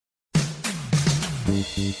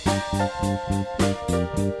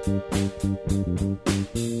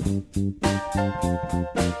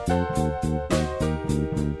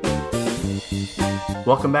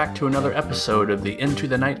Welcome back to another episode of the Into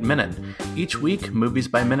the Night Minute. Each week, Movies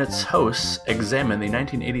by Minutes hosts examine the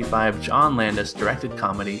 1985 John Landis directed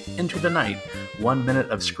comedy Into the Night, 1 minute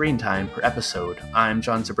of screen time per episode. I'm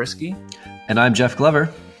John Zabriskie. And I'm Jeff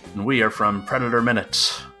Glover. And we are from Predator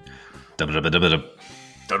Minute.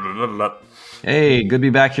 Hey, good to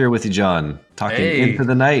be back here with you, John. Talking Into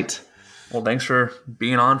the Night. Well, thanks for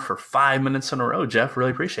being on for 5 minutes in a row, Jeff.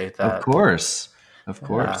 Really appreciate that. Of course.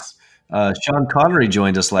 Sean Connery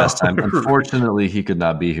joined us last time. Unfortunately, he could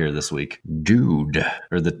not be here this week.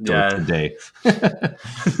 Today.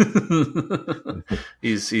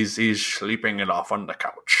 He's sleeping it off on the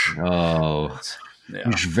couch. Oh, yeah.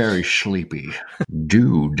 He's very sleepy.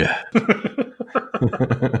 Dude.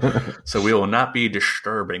 So we will not be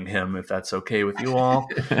disturbing him if that's okay with you all.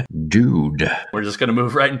 Dude. We're just going to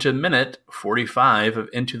move right into minute 45 of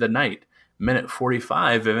Into the Night. Minute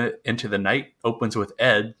 45 of Into the Night opens with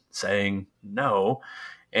Ed saying no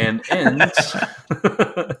and ends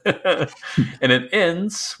and it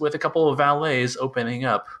ends with a couple of valets opening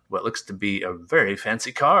up what looks to be a very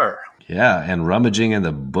fancy car. Yeah, and rummaging in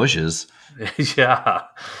the bushes. Yeah,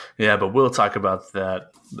 but we'll talk about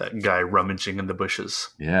that guy rummaging in the bushes.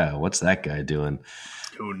 Yeah, what's that guy doing?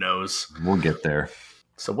 Who knows? We'll get there.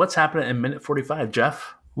 So what's happening in minute 45,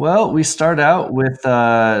 Jeff? Well, we start out with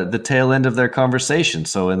the tail end of their conversation.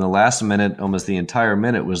 So in the last minute, almost the entire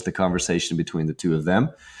minute was the conversation between the two of them.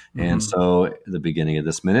 Mm-hmm. And so at the beginning of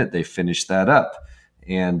this minute, they finished that up.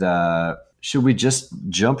 And should we just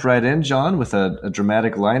jump right in, John, with a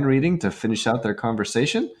dramatic line reading to finish out their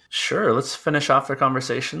conversation? Sure. Let's finish off their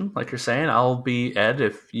conversation. Like you're saying, I'll be Ed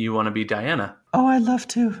if you want to be Diana. Oh, I'd love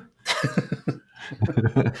to.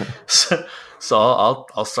 So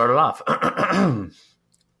I'll start it off.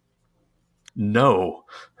 No.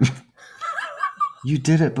 You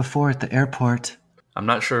did it before at the airport. I'm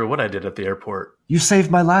not sure what I did at the airport. You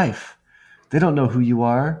saved my life. They don't know who you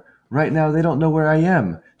are. Right now, they don't know where I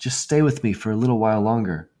am. Just stay with me for a little while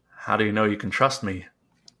longer. How do you know you can trust me?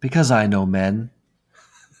 Because I know men.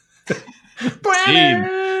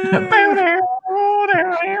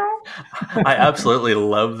 I absolutely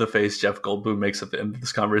love the face Jeff Goldblum makes at the end of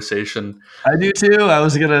this conversation. I do too. I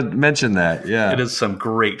was going to mention that. Yeah. It is some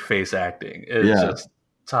great face acting. It's just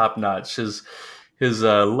top notch. His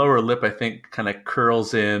lower lip, I think, kind of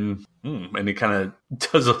curls in, and he kind of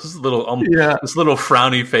does this little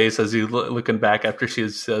frowny face as he's looking back after she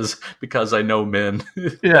says, "Because I know men."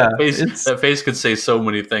 Yeah, that face could say so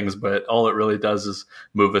many things, but all it really does is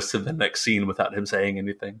move us to the next scene without him saying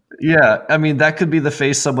anything. Yeah, I mean that could be the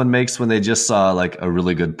face someone makes when they just saw like a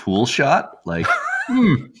really good pool shot, like,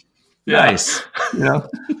 nice,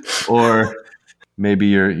 or. Maybe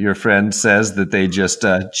your friend says that they just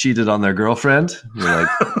cheated on their girlfriend. You're like,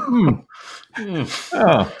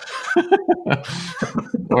 oh.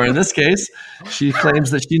 Or in this case, she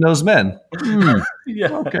claims that she knows men.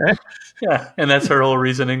 Yeah. Okay. Yeah, and that's her whole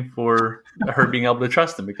reasoning for her being able to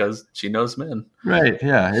trust him because she knows men. Right.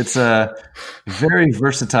 Yeah, it's a very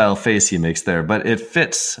versatile face he makes there, but it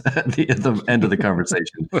fits at the end of the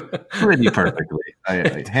conversation pretty perfectly.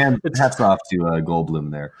 Hats off to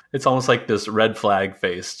Goldblum there. It's almost like this red flag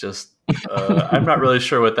face. Just I'm not really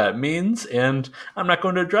sure what that means, and I'm not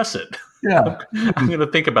going to address it. Yeah, I'm going to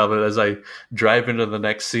think about it as I drive into the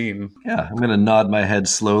next scene. Yeah, I'm going to nod my head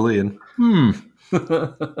slowly and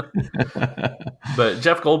But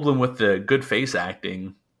Jeff Goldblum with the good face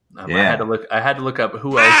acting. I had to look up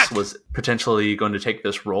who else was potentially going to take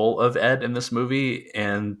this role of Ed in this movie,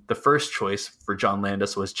 and the first choice for John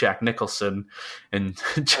Landis was Jack Nicholson. And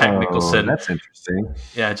Jack Nicholson, that's interesting.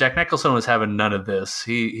 Yeah, Jack Nicholson was having none of this.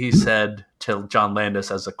 He said to John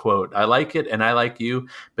Landis as a quote, "I like it and I like you,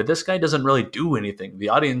 but this guy doesn't really do anything. The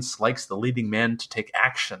audience likes the leading man to take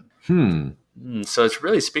action." So it's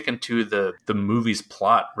really speaking to the movie's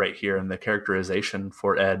plot right here and the characterization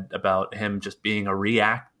for Ed about him just being a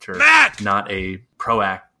reactor, not a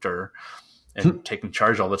proactor, and taking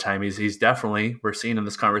charge all the time. He's definitely, we're seeing in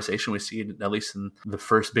this conversation, we see it at least in the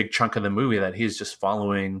first big chunk of the movie, that he's just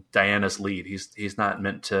following Diana's lead. He's not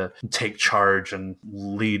meant to take charge and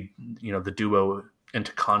lead, the duo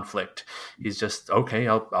into conflict. He's just, okay,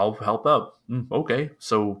 I'll help out. Okay,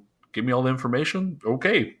 so give me all the information.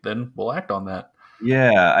 Okay, then we'll act on that.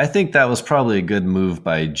 Yeah, I think that was probably a good move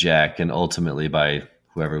by Jack and ultimately by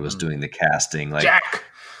whoever was doing the casting. Like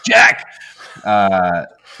Jack!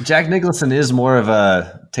 Jack Nicholson is more of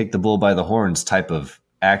a take the bull by the horns type of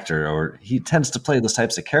actor, or he tends to play those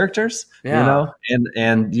types of characters, Yeah. you know.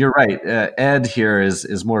 And you're right. Ed here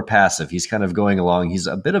is more passive. He's kind of going along. He's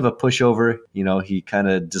a bit of a pushover, you know. He kind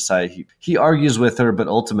of he argues with her, but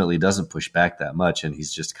ultimately doesn't push back that much, and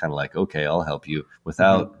he's just kind of like, okay, I'll help you,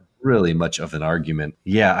 without really much of an argument.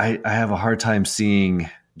 Yeah, I have a hard time seeing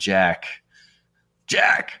Jack.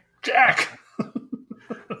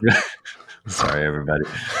 Sorry, everybody.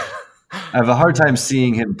 I have a hard time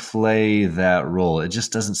seeing him play that role. It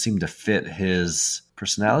just doesn't seem to fit his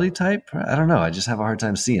personality type. I don't know. I just have a hard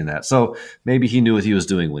time seeing that. So maybe he knew what he was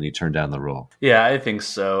doing when he turned down the role. Yeah, I think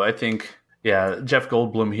so. I think, Jeff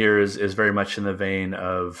Goldblum here is very much in the vein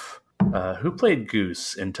of who played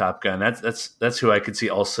Goose in Top Gun. That's who I could see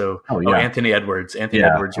also. Anthony Edwards.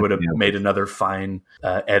 Edwards would have made another fine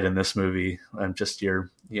Ed in this movie. Just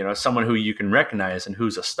someone who you can recognize and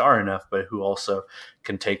who's a star enough, but who also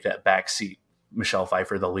can take that back seat. Michelle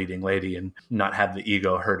Pfeiffer, the leading lady, and not have the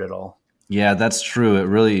ego hurt at all. Yeah, that's true. It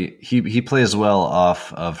really he plays well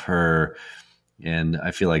off of her, and I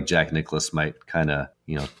feel like Jack Nicklaus might kind of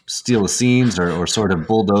steal the scenes or sort of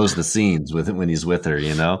bulldoze the scenes with it when he's with her.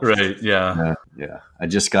 Right? Yeah. Yeah. I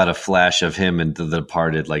just got a flash of him in The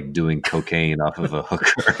Departed, like doing cocaine off of a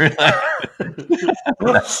hooker.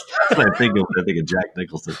 That's what I think of when I think of Jack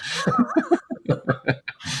Nicholson.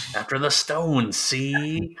 After the stone,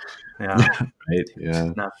 see. Yeah, right.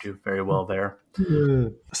 Yeah, not do very well there.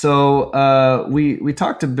 So we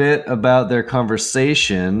talked a bit about their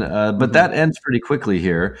conversation, but that ends pretty quickly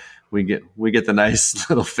here. We get the nice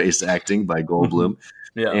little face acting by Goldblum,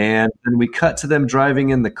 and then we cut to them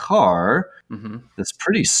driving in the car. This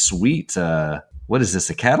pretty sweet. What is this?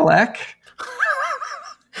 A Cadillac?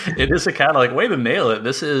 It is a Cadillac. Way to nail it.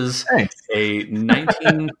 This is a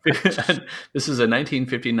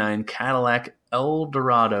 1959 Cadillac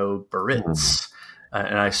Eldorado Biarritz.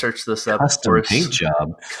 And I searched this up. Custom paint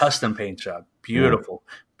job. Beautiful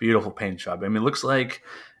paint job. I mean, it looks like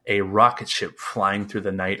a rocket ship flying through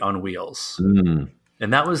the night on wheels. And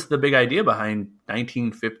that was the big idea behind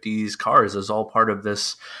 1950s cars, is all part of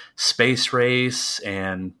this space race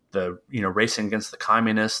and the racing against the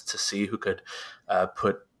communists to see who could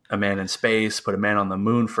put a man in space, put a man on the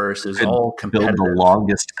moon first. Is all competitive. Build the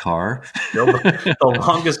longest car. The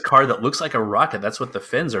longest car that looks like a rocket. That's what the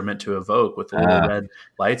fins are meant to evoke with the little red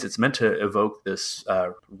lights. It's meant to evoke this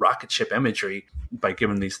rocket ship imagery by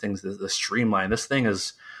giving these things the streamline. This thing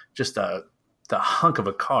is just the hunk of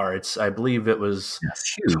a car. I believe it was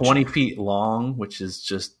 20 feet long, which is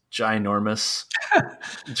just ginormous.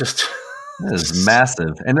 Just that is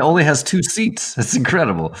massive, and it only has 2 seats. It's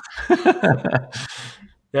incredible.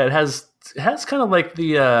 Yeah, it has kind of like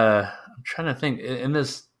the I'm trying to think in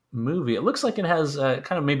this movie. It looks like it has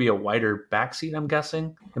kind of maybe a wider back seat. I'm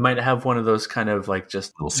guessing it might have one of those kind of like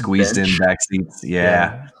just little squeezed in back seats.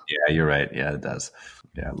 Yeah, you're right. Yeah, it does.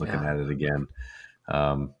 Yeah, looking at it again.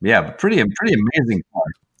 But pretty amazing car.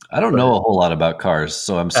 I don't know a whole lot about cars,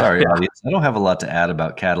 so I'm sorry, audience. I don't have a lot to add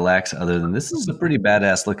about Cadillacs other than this is a pretty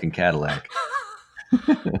badass looking Cadillac.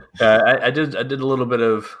 I did a little bit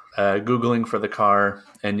of Googling for the car,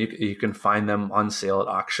 and you can find them on sale at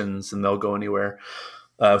auctions, and they'll go anywhere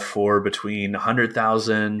for between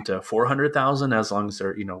 $100,000 to $400,000, as long as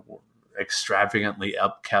they're extravagantly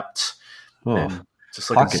upkept and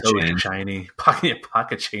just looking so shiny.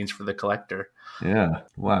 Pocket change for the collector. Yeah,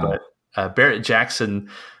 wow. But Barrett Jackson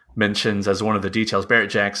mentions as one of the details. Barrett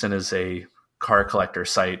Jackson is a car collector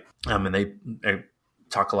site, and they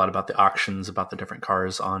talk a lot about the auctions, about the different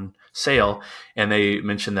cars on sale, and they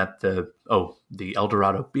mentioned that the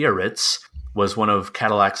Eldorado Biarritz was one of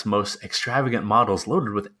Cadillac's most extravagant models,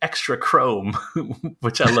 loaded with extra chrome,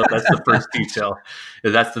 which I love. That's the first detail.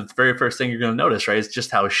 That's the very first thing you're going to notice, right? It's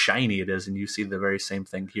just how shiny it is, and you see the very same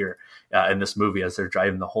thing here in this movie as they're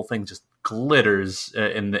driving. The whole thing just glitters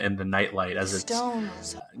in the nightlight as it's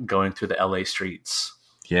going through the LA streets.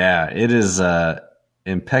 Yeah, it is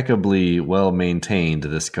impeccably well maintained,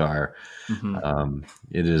 this car.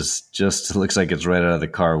 It is just, it looks like it's right out of the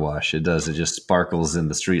car wash. It does. It just sparkles in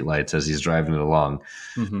the streetlights as he's driving it along.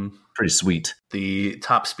 Pretty sweet. The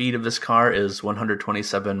top speed of this car is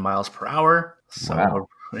 127 miles per hour. So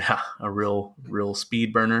a real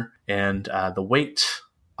speed burner. And the weight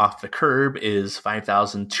off the curb is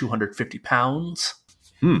 5,250 pounds.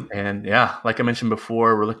 And like I mentioned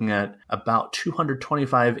before, we're looking at about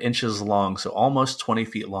 225 inches long, so almost 20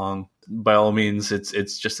 feet long. By all means,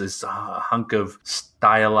 it's just this hunk of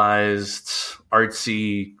stylized,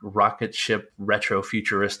 artsy rocket ship, retro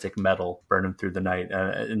futuristic metal burning through the night.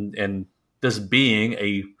 And this being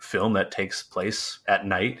a film that takes place at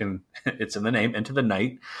night, and it's in the name, Into the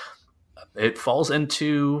Night, it falls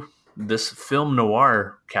into this film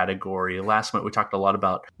noir category. Last month we talked a lot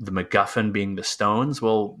about the MacGuffin being the Stones.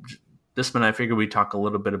 Well, this month I figured we'd talk a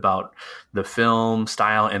little bit about the film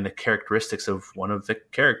style and the characteristics of one of the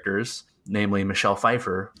characters, namely Michelle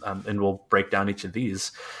Pfeiffer, and we'll break down each of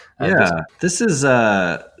these. This is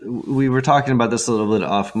we were talking about this a little bit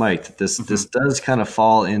off mic. That this does kind of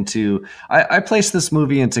fall into. I place this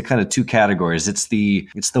movie into kind of two categories. It's the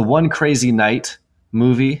One Crazy Night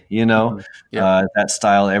movie, that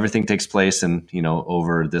style. Everything takes place and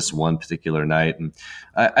over this one particular night, and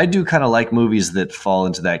I do kind of like movies that fall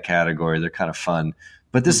into that category. They're kind of fun,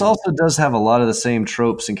 but this also does have a lot of the same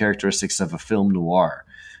tropes and characteristics of a film noir.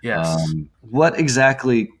 Yes. What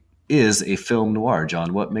exactly is a film noir,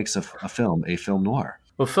 John? What makes a film a film noir?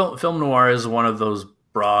 Well, film noir is one of those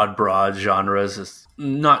broad genres. It's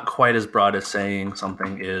not quite as broad as saying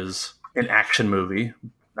something is an action movie,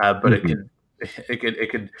 but it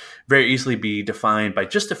could very easily be defined by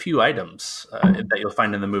just a few items that you'll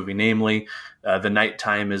find in the movie. Namely, the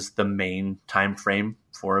nighttime is the main time frame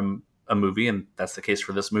for a movie, and that's the case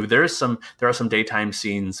for this movie. There are some daytime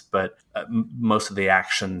scenes, but most of the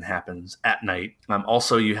action happens at night.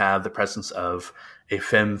 Also, you have the presence of a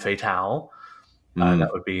femme fatale. That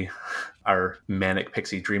would be our manic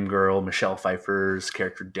pixie dream girl, Michelle Pfeiffer's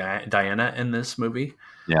character Diana in this movie.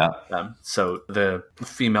 Yeah. So the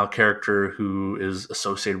female character who is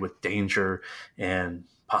associated with danger and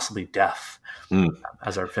possibly death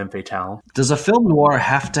as our femme fatale. Does a film noir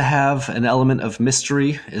have to have an element of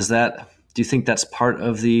mystery? Do you think that's part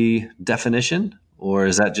of the definition? Or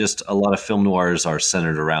is that just a lot of film noirs are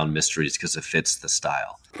centered around mysteries because it fits the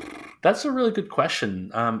style? That's a really good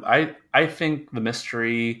question. I think the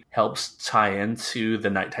mystery helps tie into the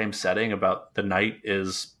nighttime setting about the night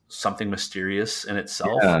is something mysterious in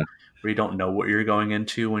itself, where you don't know what you're going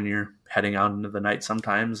into when you're heading out into the night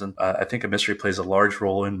sometimes. And I think a mystery plays a large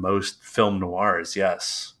role in most film noirs,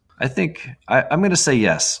 yes. I think I'm going to say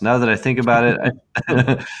yes, now that I think about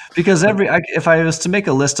it. Because if I was to make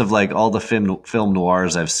a list of like all the film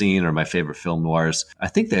noirs I've seen or my favorite film noirs, I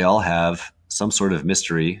think they all have some sort of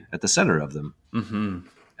mystery at the center of them. Mm-hmm.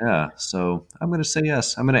 Yeah, so I'm going to say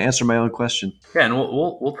yes. I'm going to answer my own question. Yeah, and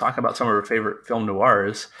we'll talk about some of our favorite film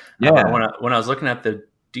noirs. Yeah. When I was looking at the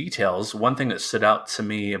details, one thing that stood out to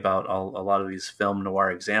me about a lot of these film noir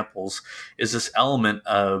examples is this element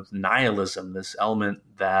of nihilism, this element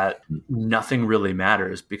that nothing really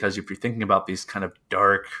matters. Because if you're thinking about these kind of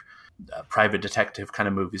dark, private detective kind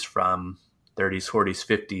of movies from 30s, 40s,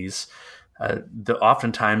 50s,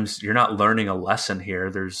 oftentimes you're not learning a lesson here.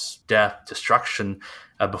 There's death, destruction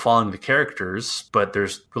befalling the characters, but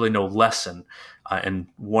there's really no lesson. And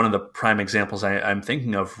one of the prime examples I'm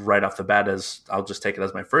thinking of right off the bat is, I'll just take it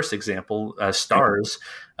as my first example, Stars,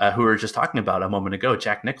 who we were just talking about a moment ago,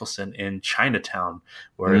 Jack Nicholson in Chinatown,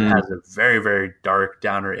 where it has a very, very dark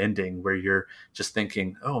downer ending where you're just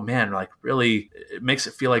thinking, oh man, like really, it makes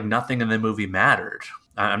it feel like nothing in the movie mattered.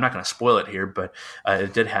 I'm not going to spoil it here, but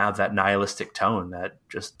it did have that nihilistic tone, that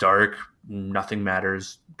just dark, nothing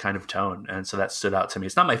matters kind of tone. And so that stood out to me.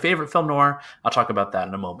 It's not my favorite film noir. I'll talk about that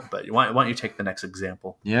in a moment, but why don't you take the next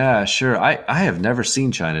example? Yeah, sure. I have never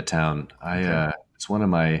seen Chinatown. It's one of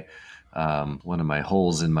my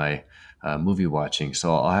holes in my movie watching.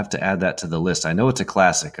 So I'll have to add that to the list. I know it's a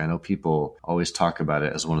classic. I know people always talk about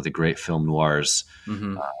it as one of the great film noirs.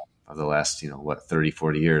 Of the last, 30,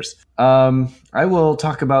 40 years. I will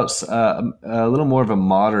talk about a little more of a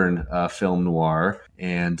modern film noir,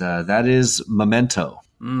 and that is Memento.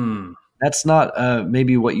 That's not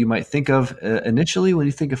maybe what you might think of initially when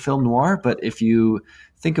you think of film noir, but if you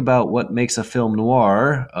think about what makes a film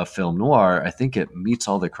noir, I think it meets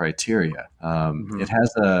all the criteria. It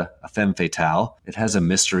has a femme fatale. It has a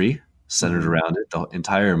mystery centered around it. The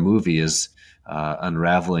entire movie is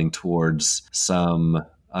unraveling towards some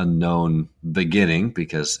unknown beginning,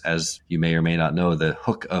 because as you may or may not know, the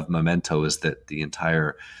hook of Memento is that the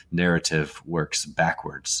entire narrative works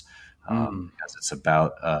backwards. Because it's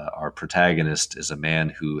about our protagonist is a man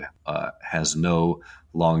who has no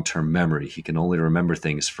long-term memory. He can only remember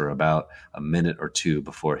things for about a minute or two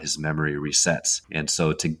before his memory resets. And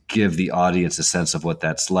so to give the audience a sense of what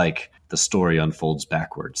that's like, the story unfolds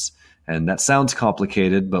backwards. And that sounds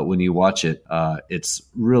complicated, but when you watch it, it's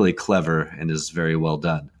really clever and is very well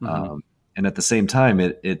done. And at the same time,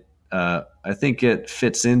 I think it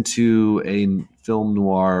fits into a film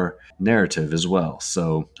noir narrative as well.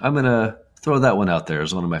 So I'm going to throw that one out there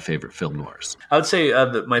as one of my favorite film noirs. I would say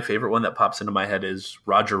that my favorite one that pops into my head is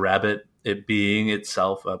Roger Rabbit, it being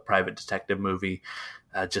itself a private detective movie,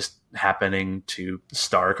 just happening to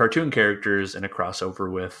star cartoon characters in a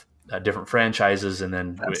crossover with different franchises, and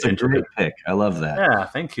then That's a great pick. I love that. Yeah,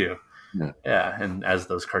 thank you. Yeah. Yeah, and as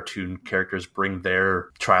those cartoon characters bring their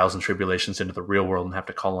trials and tribulations into the real world and have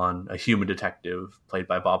to call on a human detective played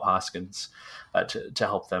by Bob Hoskins to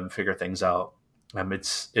help them figure things out,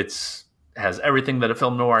 it's has everything that a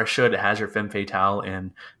film noir should. It has your femme fatale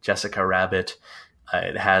and Jessica Rabbit.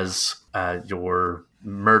 It has your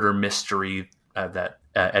murder mystery that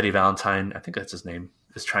Eddie Valentine, I think that's his name,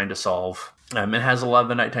 is trying to solve. It has a lot of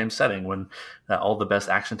the nighttime setting when all the best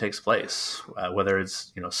action takes place, whether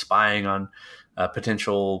it's spying on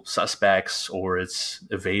potential suspects or it's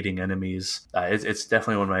evading enemies. It's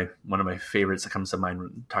definitely one of my favorites that comes to mind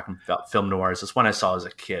when talking about film noirs. It's one I saw as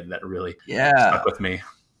a kid that really stuck with me.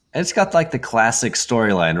 It's got like the classic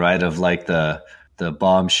storyline, right, of like the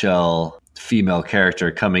bombshell female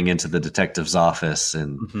character coming into the detective's office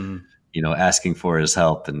and asking for his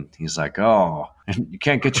help, and he's like, "Oh, you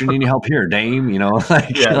can't get any help here, dame." Like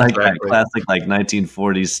exactly. That classic like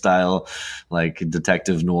 1940s style, like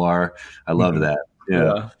detective noir. I love that.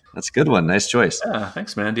 Yeah. That's a good one. Nice choice. Yeah,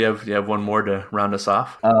 thanks, man. Do you have one more to round us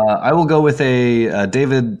off? I will go with a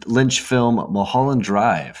David Lynch film, Mulholland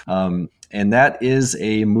Drive. And that is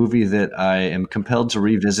a movie that I am compelled to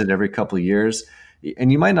revisit every couple of years. And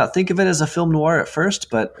you might not think of it as a film noir at first,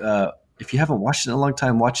 but if you haven't watched it in a long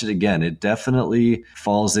time, watch it again. It definitely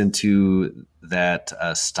falls into that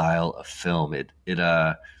style of film. It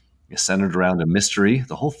is centered around a mystery.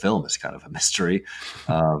 The whole film is kind of a mystery.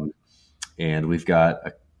 And we've got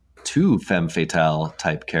two femme fatale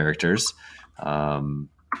type characters.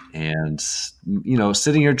 And,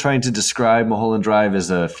 sitting here trying to describe Mulholland Drive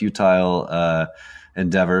is a futile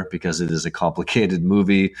endeavor because it is a complicated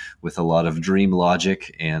movie with a lot of dream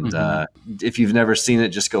logic. And if you've never seen it,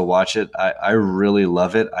 just go watch it. I really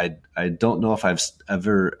love it. I don't know if I've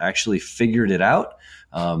ever actually figured it out,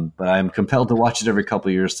 but I'm compelled to watch it every couple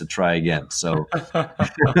of years to try again. So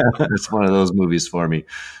it's one of those movies for me.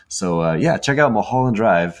 So check out Mulholland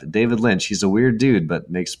Drive. David Lynch, he's a weird dude, but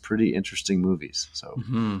makes pretty interesting movies. So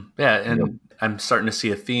I'm starting to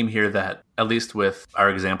see a theme here that, at least with our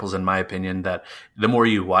examples, in my opinion, that the more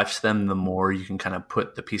you watch them, the more you can kind of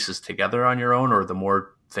put the pieces together on your own, or the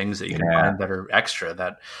more things that you can find that are extra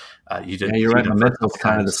that you didn't. Yeah, you're right. Memento's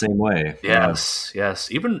kind of the same way. Yes.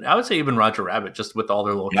 Even I would say even Roger Rabbit, just with all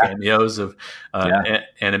their little cameos of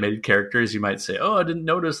animated characters, you might say, "Oh, I didn't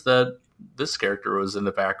notice that this character was in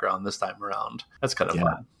the background this time around." That's kind of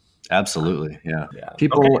fun. Absolutely, yeah.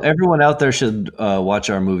 People, everyone out there should watch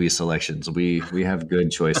our movie selections. We have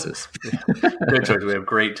good choices. Good choice. We have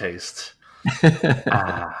great taste.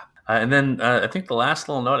 And then I think the last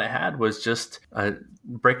little note I had was just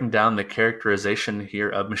breaking down the characterization here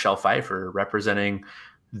of Michelle Pfeiffer, representing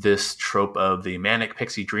this trope of the manic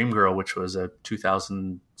pixie dream girl, which was a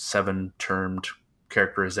 2007 termed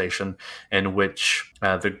characterization, in which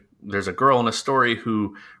there's a girl in a story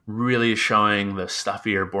who really is showing the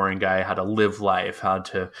stuffier, boring guy how to live life, how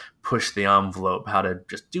to push the envelope, how to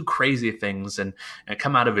just do crazy things and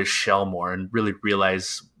come out of his shell more and really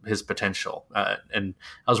realize his potential. And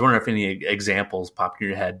I was wondering if any examples popped in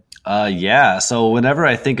your head. So whenever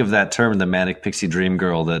I think of that term, the manic pixie dream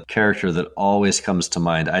girl, the character that always comes to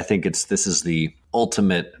mind, I think this is the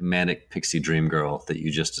ultimate manic pixie dream girl that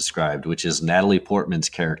you just described, which is Natalie Portman's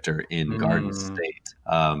character in Garden State.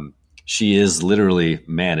 She is literally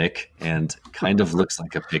manic and kind of looks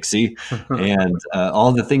like a pixie. And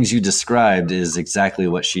all the things you described is exactly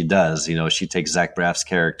what she does. She takes Zach Braff's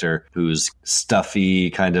character, who's stuffy,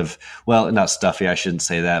 kind of, well, not stuffy, I shouldn't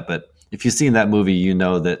say that, but if you've seen that movie, you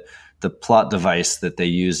know that the plot device that they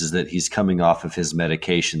use is that he's coming off of his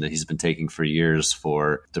medication that he's been taking for years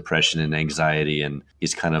for depression and anxiety. And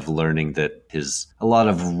he's kind of learning that a lot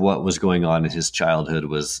of what was going on in his childhood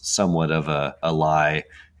was somewhat of a lie.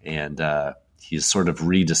 And he's sort of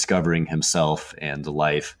rediscovering himself and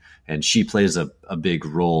life. And she plays a big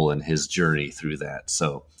role in his journey through that.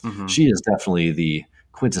 So she is definitely the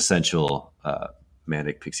quintessential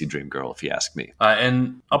manic pixie dream girl, if you ask me.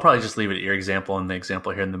 And I'll probably just leave it at your example and the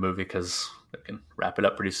example here in the movie, because I can wrap it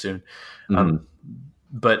up pretty soon.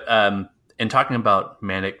 But in talking about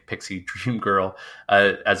manic pixie dream girl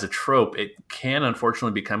as a trope, it can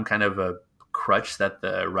unfortunately become kind of a crutch that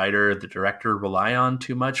the writer, the director rely on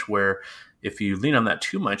too much, where if you lean on that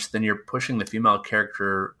too much, then you're pushing the female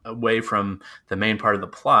character away from the main part of the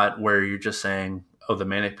plot, where you're just saying, oh, the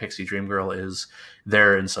manic pixie dream girl is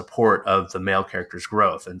there in support of the male character's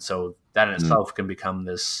growth. And so that in itself can become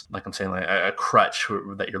this, like I'm saying, like a crutch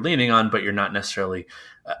that you're leaning on, but you're not necessarily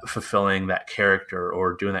fulfilling that character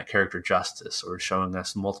or doing that character justice or showing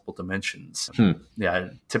us multiple dimensions. Yeah,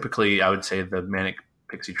 typically I would say the manic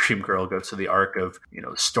Pixie Dream Girl goes through the arc of,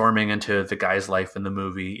 storming into the guy's life in the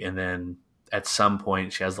movie. And then at some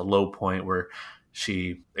point she has the low point where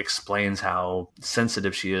she explains how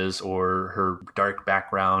sensitive she is, or her dark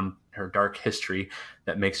background, her dark history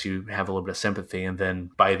that makes you have a little bit of sympathy. And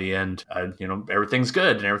then by the end, everything's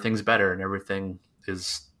good and everything's better and everything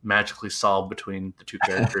is magically solved between the two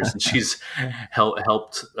characters. And she's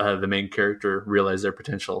helped the main character realize their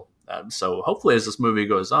potential. So hopefully as this movie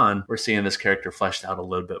goes on, we're seeing this character fleshed out a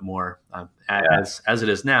little bit more. As it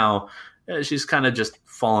is now, she's kind of just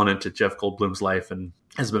fallen into Jeff Goldblum's life and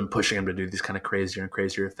has been pushing him to do these kind of crazier and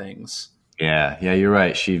crazier things. Yeah, you're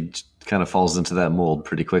right. She kind of falls into that mold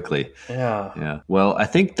pretty quickly. Yeah. Well, I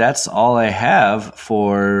think that's all I have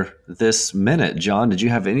for this minute. John, did you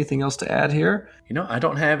have anything else to add here? I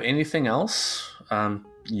don't have anything else.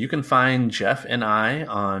 You can find Jeff and I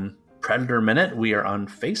on Predator Minute. We are on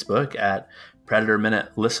Facebook at Predator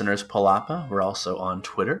Minute Listeners Palapa. We're also on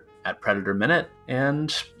Twitter at Predator Minute.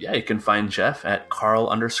 And you can find Jeff at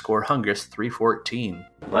Carl_Hungus314.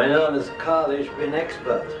 My name is Carl Ishbin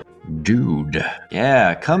Expert. Dude.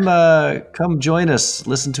 Yeah, come join us.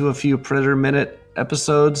 Listen to a few Predator Minute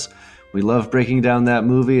episodes. We love breaking down that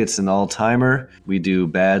movie. It's an all-timer. We do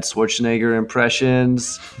bad Schwarzenegger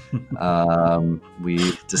impressions.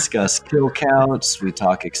 We discuss kill counts. We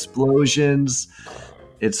talk explosions.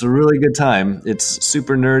 It's a really good time. It's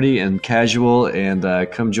super nerdy and casual, and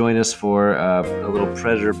come join us for a little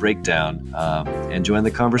Predator breakdown and join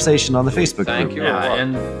the conversation on the Facebook Thank group. you. Yeah,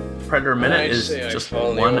 and Predator Minute is just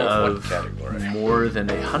one of more than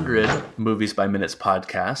 100 Movies by Minutes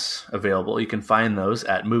podcasts available. You can find those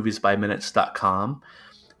at moviesbyminutes.com,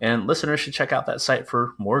 and listeners should check out that site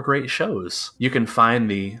for more great shows. You can find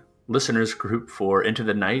the listeners group for Into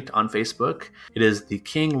the Night on Facebook. It is The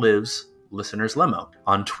King Lives Listeners Limo.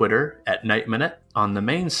 On Twitter at Night Minute. On the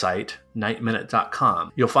main site,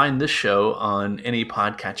 nightminute.com. You'll find this show on any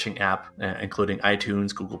podcatching app, including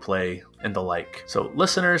iTunes, Google Play, and the like. So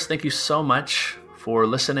listeners, thank you so much for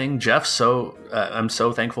listening. Jeff, I'm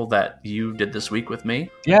so thankful that you did this week with me.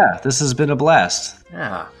 Yeah, this has been a blast.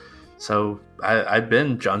 Yeah. So I've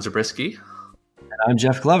been John Zabriskie. And I'm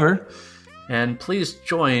Jeff Glover. And please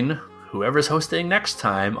join whoever's hosting next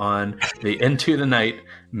time on the Into the Night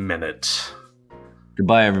Minute.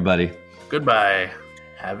 Goodbye, everybody. Goodbye.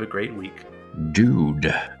 Have a great week.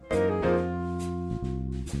 Dude.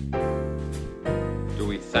 Do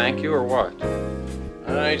we thank you or what?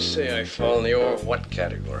 I'd say I fall in the or what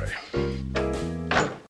category.